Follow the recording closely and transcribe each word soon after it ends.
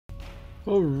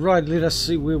Alright, let us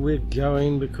see where we're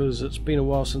going, because it's been a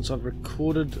while since I've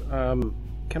recorded.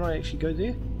 Can I actually go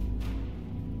there?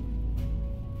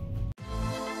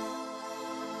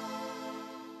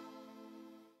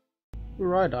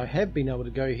 Right, I have been able to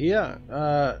go here.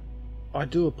 I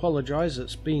do apologise,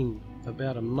 it's been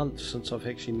about a month since I've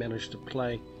actually managed to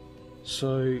play,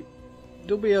 so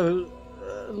there'll be a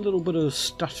little bit of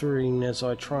stuttering as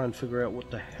I try and figure out what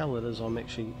the hell it is I'm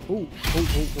actually... Oh,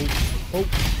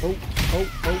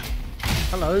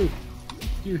 hello,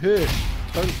 you hurt,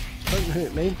 don't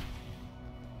hurt me,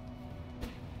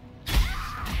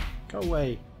 go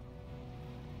away.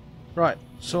 Right,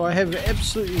 so I have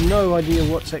absolutely no idea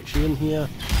what's actually in here,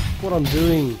 what I'm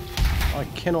doing, I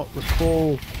cannot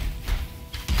recall.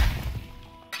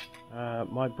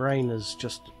 My brain is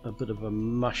just a bit of a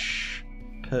mush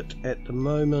pit at the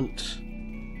moment.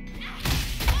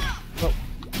 Oh,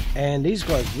 and these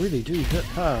guys really do hit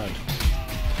hard.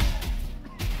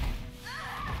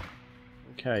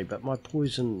 Okay, but my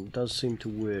poison does seem to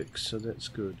work, so that's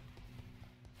good.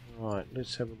 Right,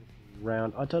 let's have a look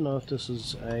around. I don't know if this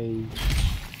is a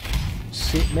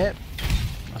set map.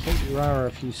 I think there are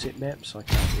a few set maps, I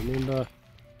can't remember.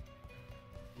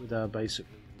 They're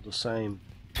basically the same.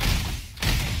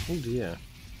 Oh dear.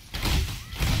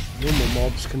 Normal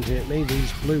mobs can hurt me,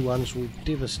 these blue ones will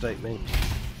devastate me.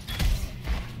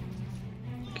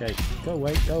 Okay, go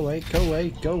away, go away, go away,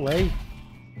 go away.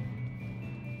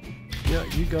 Yeah,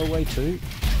 you go away too.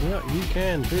 Yeah, you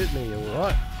can hurt me,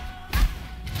 alright.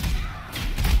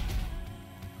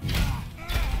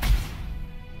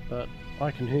 But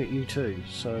I can hurt you too,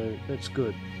 so that's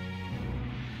good.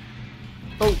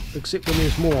 Oh, except when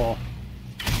there's more.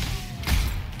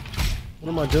 What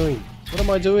am I doing? What am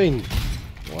I doing?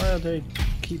 Why are they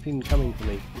keeping coming for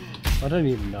me? I don't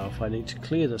even know if I need to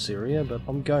clear this area, but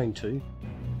I'm going to.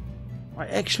 I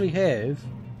actually have,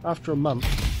 after a month,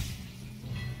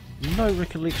 no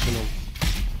recollection of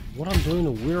what I'm doing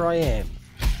or where I am.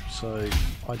 So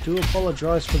I do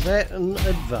apologise for that in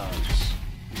advance.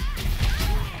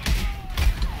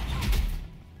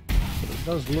 But it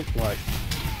does look like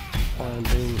I am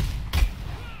being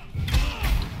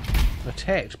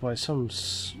attacked by some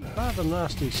rather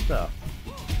nasty stuff.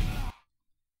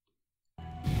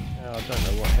 Now, I don't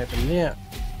know what happened there.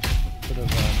 Bit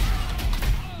of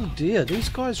a... Oh dear, these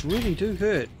guys really do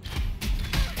hurt.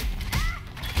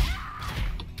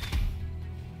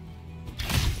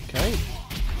 Okay.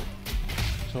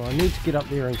 So I need to get up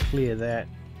there and clear that,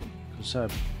 because they're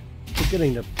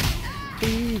beginning to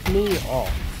peeve me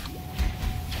off.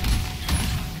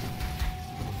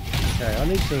 Okay, I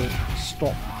need to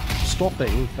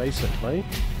stopping, basically.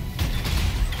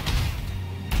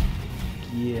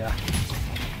 Yeah.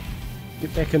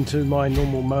 Get back into my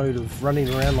normal mode of running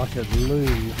around like a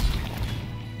loon.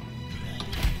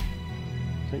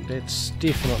 I think that's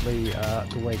definitely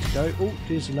the way to go. Oh,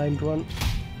 there's a named one.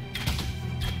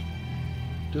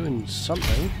 Doing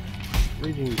something.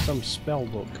 Reading some spell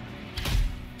book.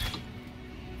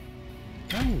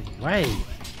 No way!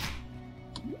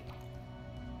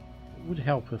 It would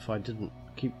help if I didn't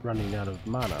keep running out of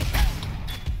mana.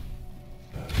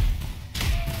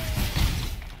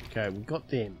 Okay, we got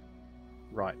them.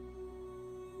 Right.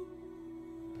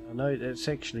 I know that's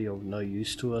actually of no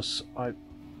use to us. I'm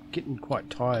getting quite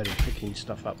tired of picking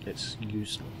stuff up that's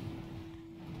useless.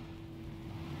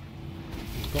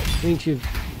 We've got plenty of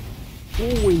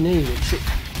all we need except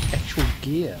actual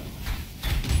gear.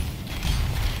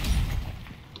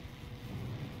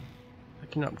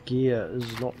 Picking up gear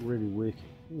is not really working.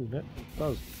 Ooh, that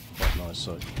does look quite nice,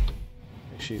 so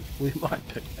actually we might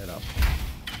pick that up.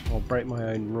 I'll break my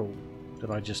own rule that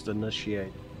I just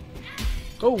initiated.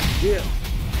 Oh yeah!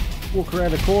 Walk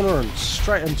around a corner and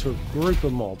straight into a group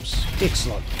of mobs.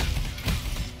 Excellent!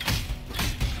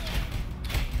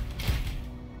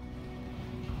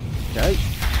 Okay,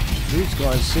 these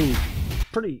guys seem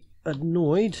pretty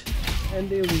annoyed, and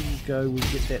there we go, we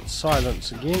get that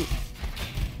silence again.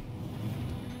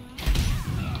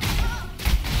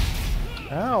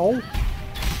 Ow!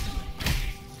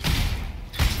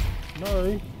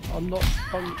 No,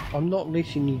 I'm not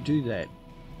letting you do that.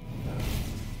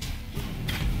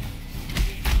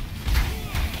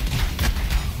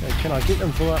 Okay, can I get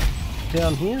them from up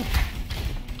down here?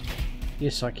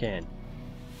 Yes, I can.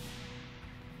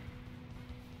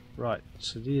 Right,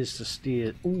 so there's the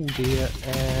steer. Oh dear,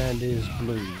 and there's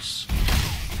blues.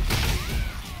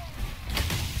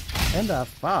 And they're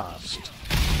fast.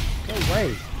 Go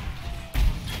away.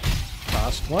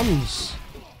 Fast ones.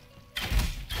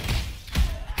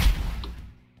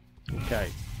 Okay.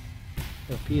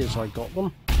 It appears I got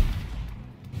them.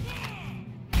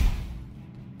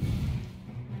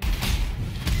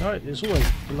 No, there's always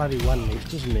bloody one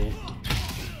left, isn't there?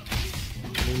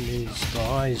 And then there's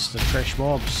guys, the trash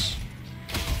mobs.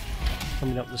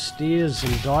 Coming up the stairs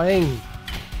and dying.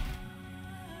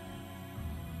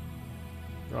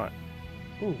 Right.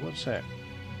 Oh, what's that?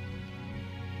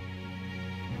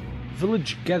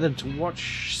 Village gathered to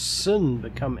watch Sin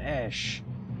become ash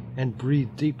and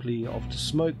breathe deeply of the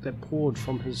smoke that poured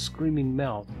from his screaming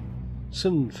mouth.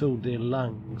 Sin filled their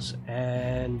lungs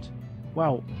and...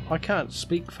 well, I can't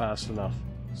speak fast enough,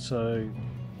 so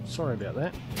sorry about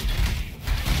that.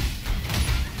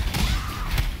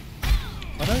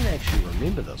 I don't actually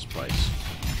remember this place.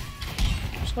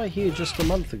 Was I here just a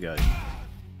month ago?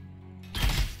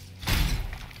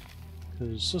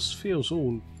 Because this feels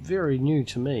all very new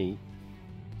to me.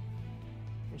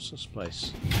 What's this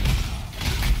place?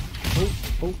 Oh,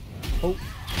 oh, oh.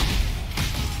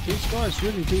 These guys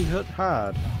really do hit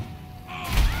hard.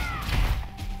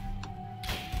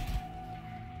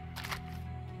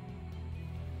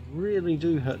 Really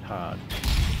do hit hard.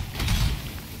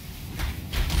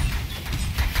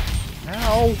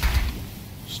 Ow!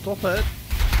 Stop it!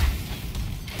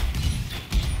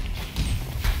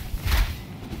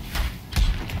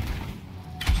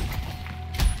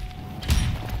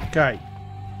 Okay,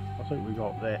 I think we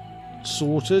got that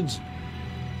sorted.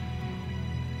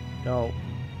 Now,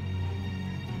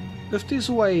 if there's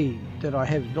a way that I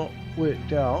have not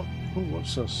worked out... oh,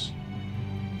 what's this?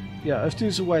 Yeah, if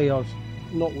there's a way I've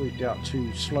not worked out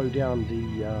to slow down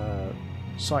the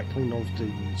cycling of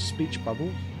the speech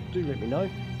bubbles, do let me know.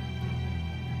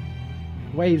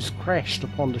 Waves crashed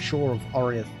upon the shore of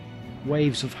Oriath.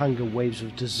 Waves of hunger, waves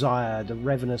of desire, the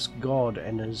ravenous god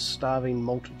and his starving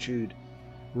multitude,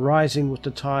 rising with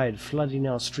the tide, flooding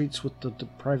our streets with the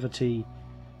depravity.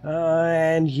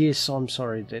 And yes, I'm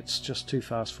sorry, that's just too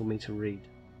fast for me to read.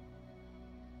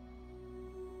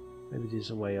 Maybe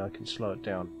there's a way I can slow it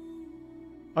down.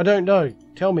 I don't know.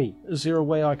 Tell me, is there a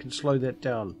way I can slow that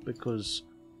down? Because,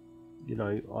 you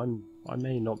know, I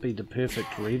may not be the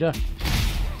perfect reader,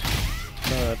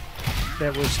 but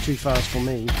that was too fast for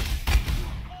me.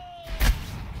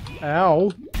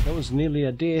 Ow! That was nearly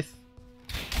a death.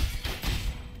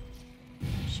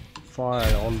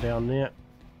 Fire on down there.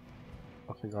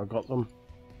 I think I got them.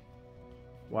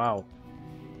 Wow.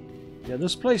 Yeah,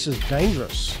 this place is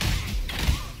dangerous.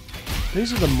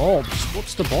 These are the mobs.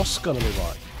 What's the boss gonna be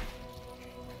like?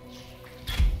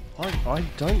 I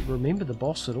don't remember the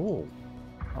boss at all.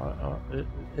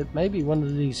 It may be one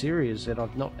of these areas that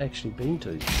I've not actually been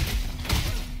to.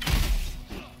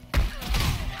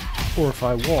 Or if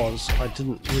I was, I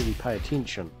didn't really pay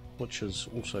attention, which is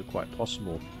also quite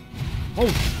possible. Oh!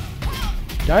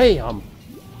 Damn!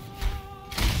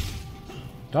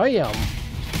 Damn!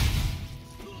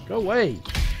 Go away!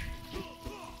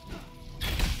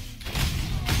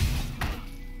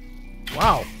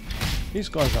 Wow! These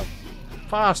guys are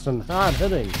fast and hard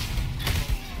hitting.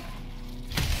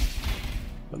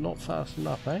 But not fast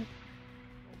enough, eh? Not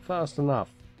fast enough.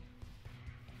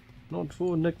 Not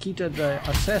for Nikita da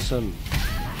Assassin.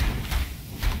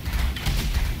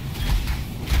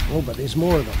 Oh, but there's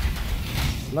more of them.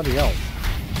 Bloody hell.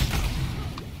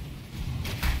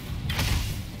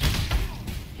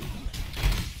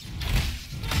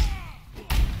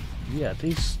 Yeah,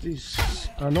 these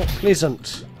are not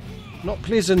pleasant. Not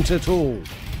pleasant at all.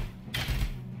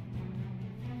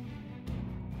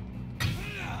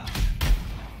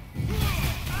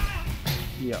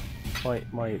 Yeah,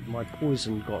 my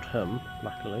poison got him,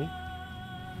 luckily.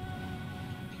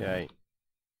 Okay.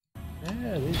 Yeah,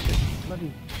 there's the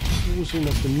bloody pausing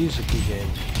of the music again.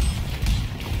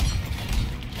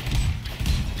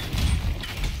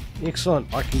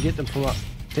 Excellent, I can get them from up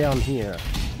down here.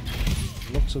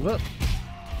 Lots of it.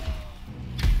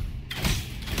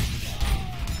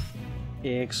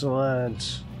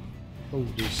 Excellent. Oh,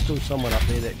 there's still someone up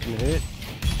there that can hurt.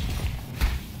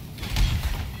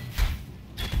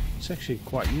 It's actually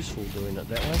quite useful doing it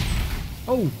that way.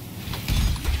 Oh!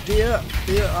 Dear,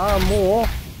 there are more.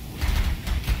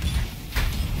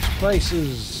 This place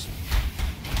is...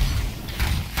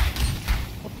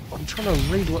 I'm trying to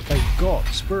read what they've got.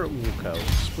 Spirit Walker.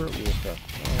 Spirit Walker.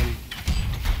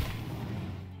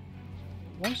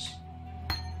 What?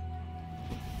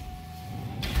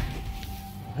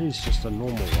 He's just a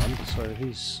normal one, so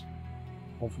he's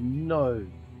of no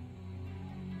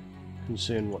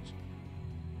concern whatsoever.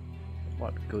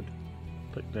 Might be good.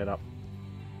 Pick that up.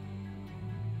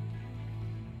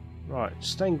 Right,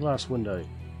 stained glass window.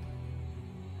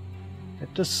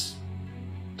 At this,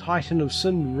 Titan of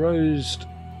Sin rose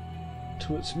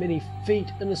to its many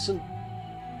feet. Innocent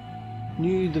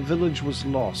knew the village was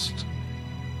lost.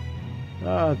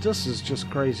 This is just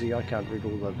crazy. I can't read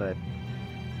all of that.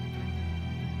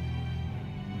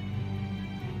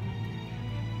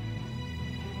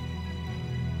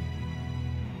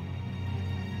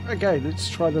 Okay, let's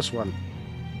try this one.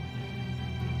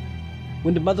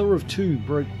 When the mother of two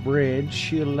broke bread,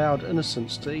 she allowed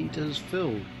innocence to eat his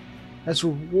fill. As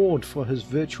reward for his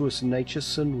virtuous nature,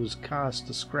 sin was cast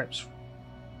to scraps.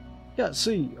 Yeah,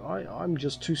 see, I'm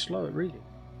just too slow at reading.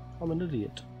 I'm an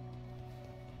idiot.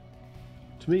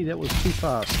 To me, that was too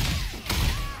fast.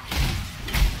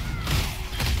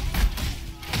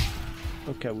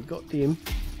 Okay, we got them.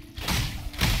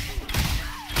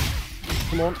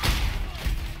 Come on.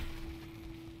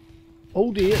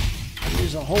 Oh dear,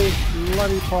 there's a whole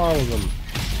bloody pile of them.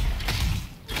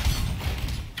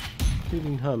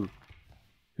 Including him,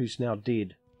 who's now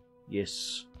dead.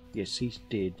 Yes, yes, he's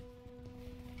dead.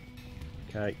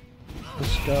 Okay,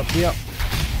 let's go up here.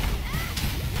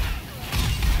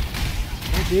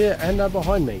 Oh dear, and they're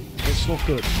behind me. That's not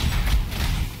good.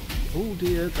 Oh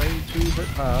dear, they do hit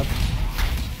hard.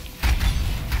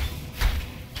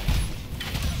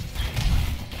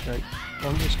 Okay,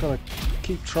 I'm just gonna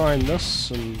keep trying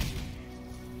this and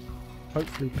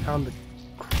hopefully pound the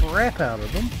crap out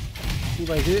of them till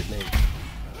they hurt me.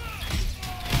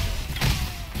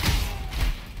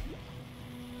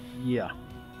 Yeah,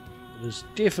 it is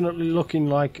definitely looking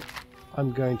like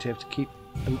I'm going to have to keep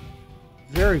a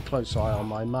very close eye on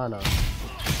my mana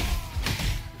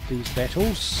these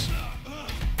battles.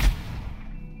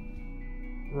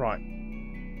 Right,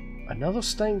 another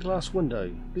stained glass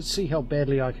window. Let's see how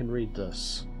badly I can read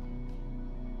this.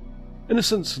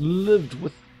 Innocence lived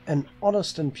with an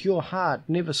honest and pure heart,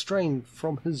 never straying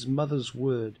from his mother's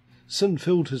word. Sin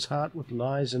filled his heart with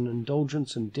lies and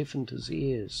indulgence and deafened his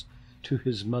ears to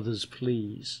his mother's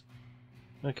pleas.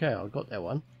 Okay, I got that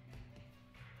one.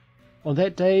 On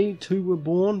that day two were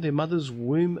born, their mother's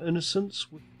womb innocence,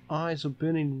 with eyes of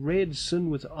burning red, sin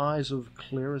with eyes of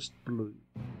clearest blue.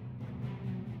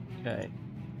 Okay.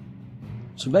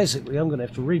 So basically I'm going to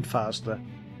have to read faster.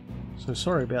 So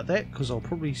sorry about that, because I'll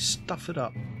probably stuff it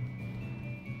up.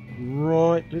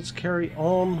 Right, let's carry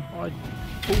on. Oh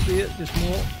dear, there's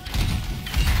more.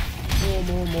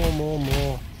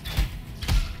 More.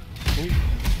 Oh,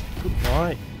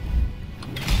 goodbye.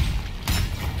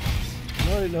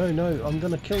 No, I'm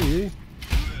going to kill you.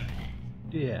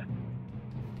 Yeah.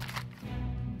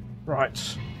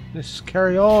 Right, let's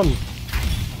carry on.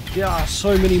 There are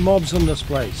so many mobs in this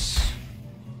place.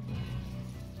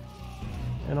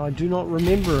 And I do not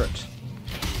remember it,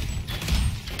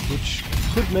 which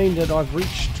could mean that I've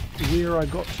reached where I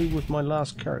got to with my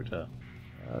last character.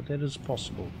 That is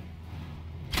possible,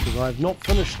 because I have not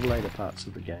finished the later parts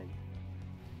of the game.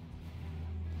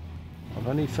 I've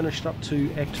only finished up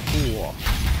to Act 4.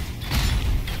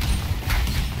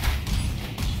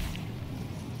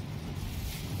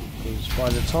 Because by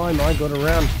the time I got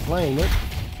around to playing it,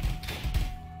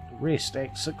 the rest,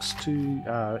 Act 6 to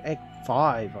Act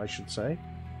 5 I should say,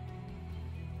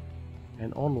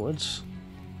 and onwards.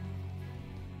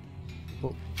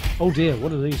 Oh dear,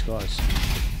 what are these guys?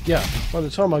 Yeah, by the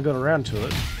time I got around to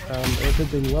it, it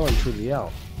had been well and truly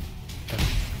out.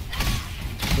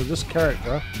 So this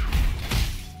character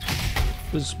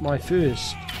was my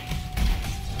first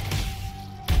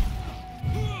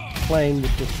playing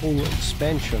with the full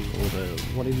expansion, or the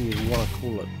whatever you want to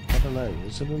call it. I don't know,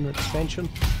 is it an expansion?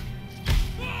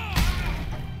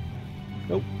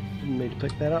 Nope, didn't mean to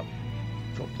pick that up.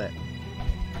 Drop that.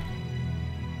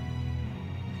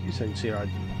 A few things here I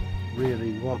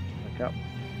really want to pick up.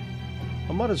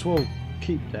 I might as well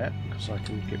keep that, because I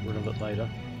can get rid of it later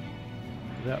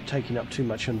without taking up too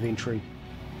much inventory.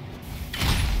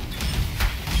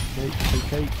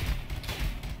 Okay.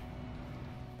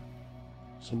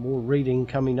 Some more reading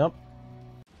coming up.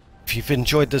 If you've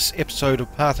enjoyed this episode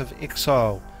of Path of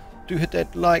Exile, do hit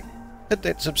that like, hit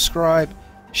that subscribe,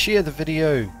 share the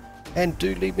video, and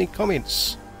do leave me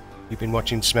comments. You've been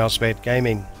watching Smells Bad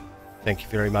Gaming. Thank you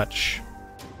very much.